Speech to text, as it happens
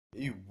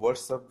Hey,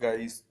 what's up,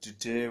 guys?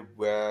 Today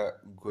we're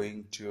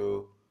going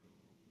to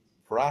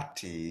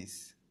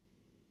practice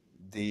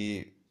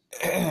the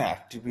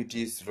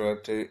activities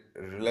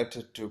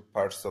related to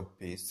parts of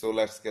speech. So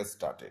let's get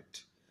started.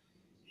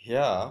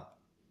 Here,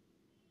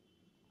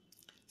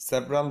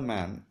 several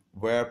men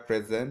were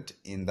present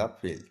in the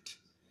field.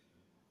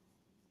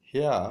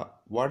 Here,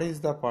 what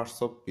is the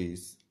parts of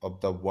speech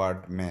of the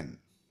word men?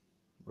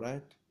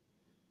 Right?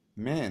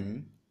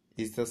 Men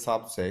is the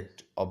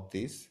subject of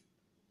this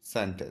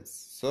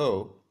sentence.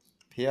 So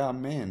here,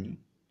 men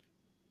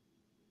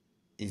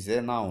is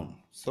a noun.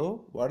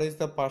 So, what is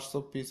the past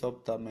of peace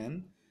of the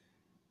man?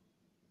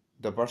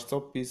 The past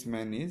of peace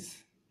man is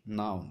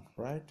noun,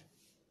 right?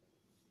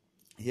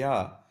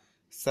 Here,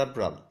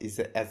 several is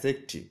an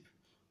adjective.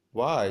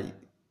 Why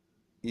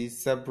is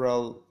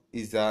several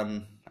is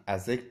an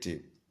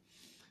adjective?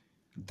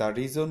 The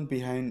reason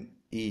behind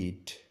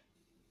it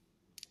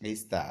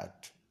is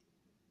that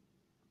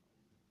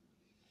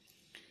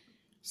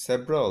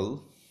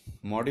several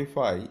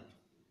modify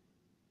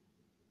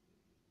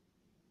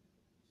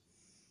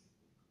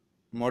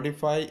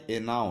a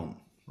noun,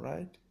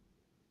 right?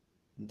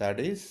 That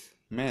is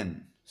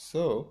men.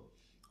 So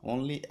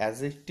only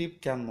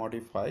adjective can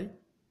modify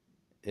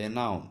a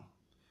noun.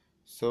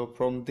 So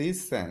from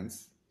this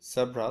sense,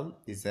 several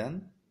is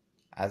an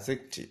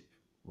adjective.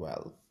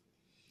 Well,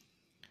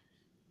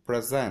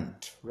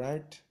 present,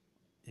 right?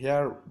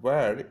 Here,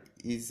 where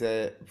is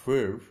a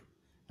verb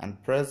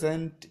and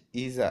present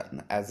is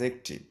an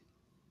adjective.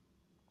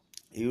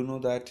 You know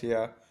that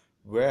here,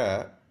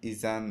 where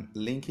is an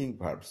linking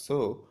verb.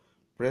 So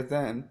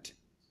present,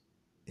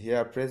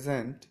 here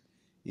present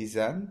is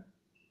an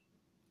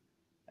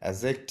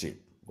adjective.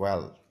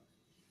 Well,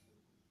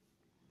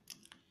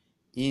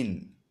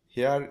 in,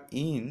 here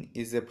in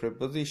is a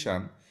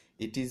preposition.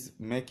 It is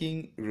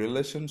making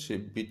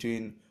relationship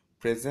between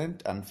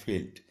present and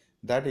field.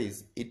 That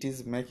is, it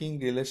is making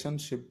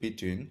relationship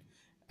between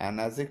an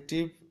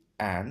adjective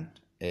and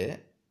a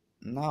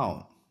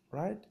noun,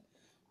 right?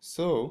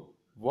 So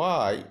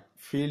why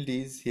field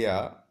is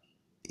here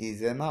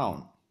is a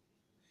noun.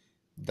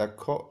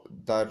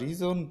 The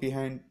reason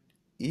behind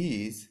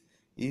is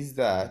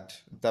that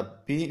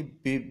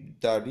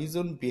the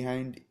reason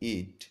behind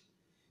it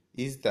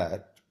is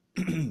that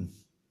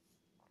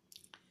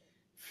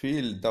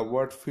field, the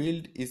word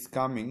field is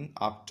coming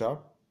after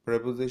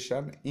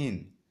preposition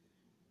in.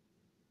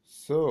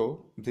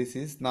 So this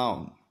is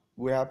noun.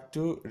 We have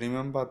to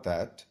remember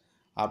that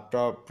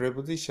after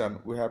preposition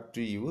we have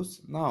to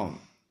use noun.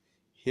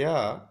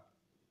 Here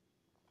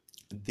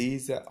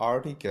this is an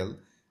article,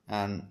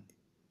 and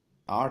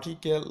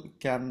article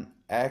can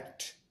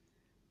act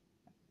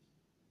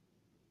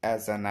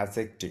as an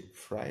adjective,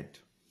 right?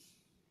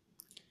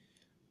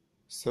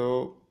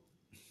 So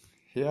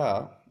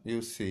here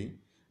you see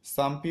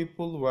some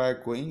people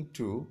were going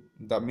to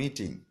the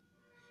meeting.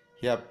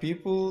 Here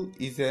people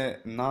is a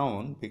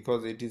noun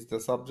because it is the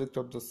subject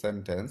of the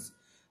sentence.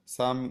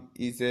 Some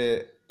is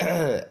a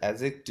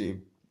adjective,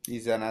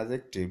 is an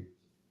adjective,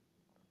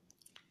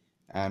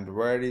 and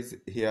where is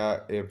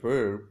here a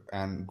verb,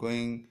 and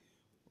going,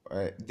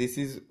 this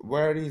is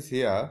where is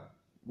here,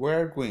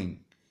 where going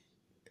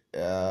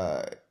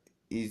uh,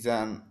 is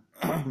an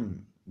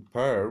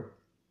verb.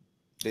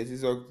 This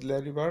is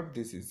auxiliary verb,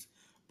 this is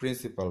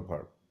principal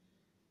verb.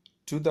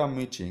 To the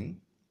meeting,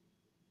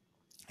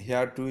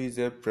 here too is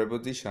a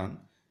preposition,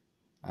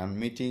 and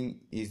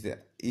meeting is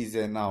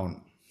a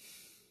noun.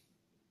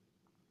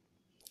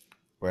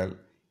 Well,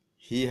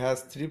 he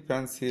has 3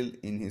 pencils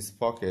in his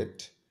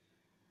pocket.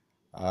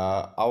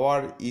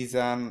 Our is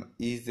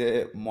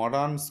a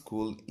modern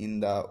school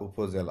in the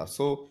Upazila.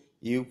 So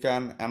you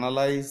can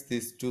analyze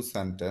these two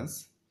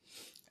sentences,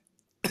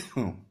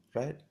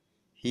 right?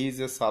 He is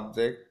a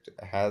subject,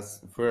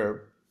 has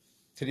verb,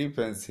 3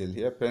 pencil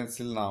here,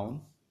 pencil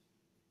noun,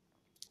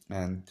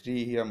 and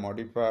 3 here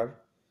modifier.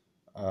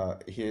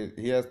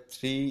 Here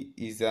 3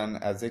 is an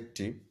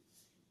adjective,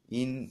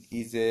 in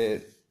is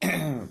a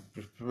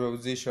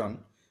preposition,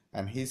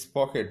 and his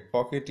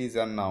pocket is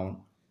a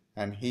noun,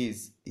 and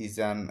his is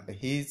an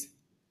is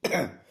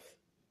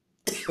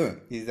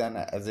an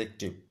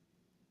adjective.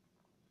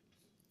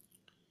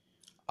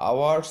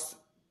 Ours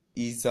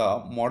is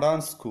a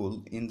modern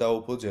school in the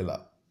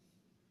Upazila.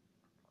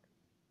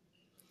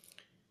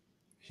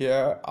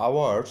 Here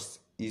ours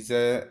is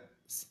a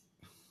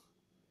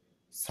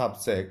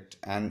subject,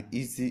 and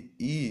is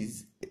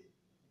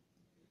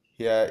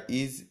here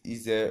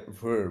is a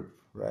verb,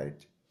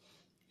 right?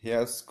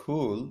 Here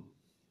school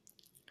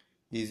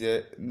is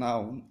a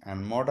noun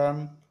and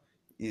modern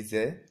is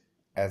a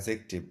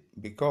adjective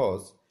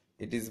because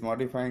it is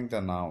modifying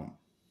the noun.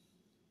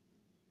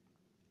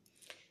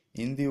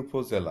 In the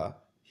Upazila,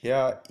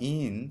 here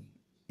in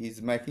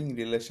is making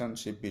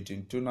relationship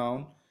between two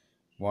noun.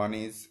 One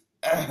is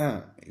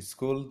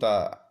school,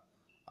 the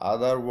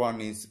other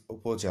one is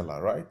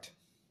Upazila, right?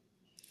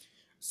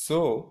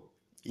 So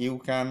you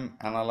can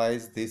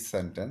analyze this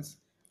sentence.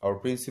 Our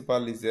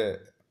principal is a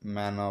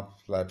man of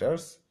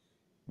letters.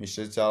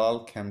 Mr.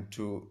 Jalal came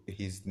to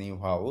his new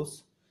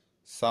house.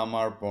 Some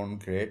are born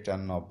great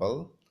and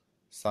noble.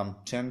 Some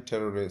 10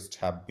 terrorists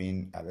have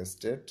been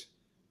arrested.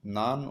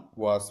 None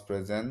was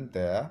present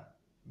there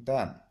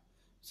then.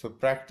 So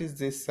practice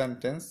this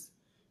sentence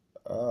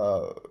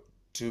uh,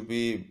 to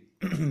be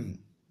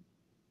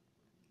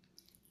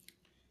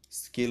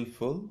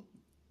skillful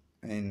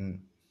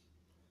in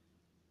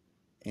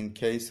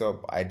case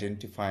of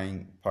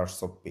identifying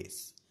parts of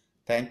peace.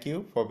 Thank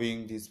you for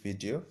viewing this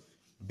video.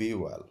 Be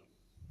well.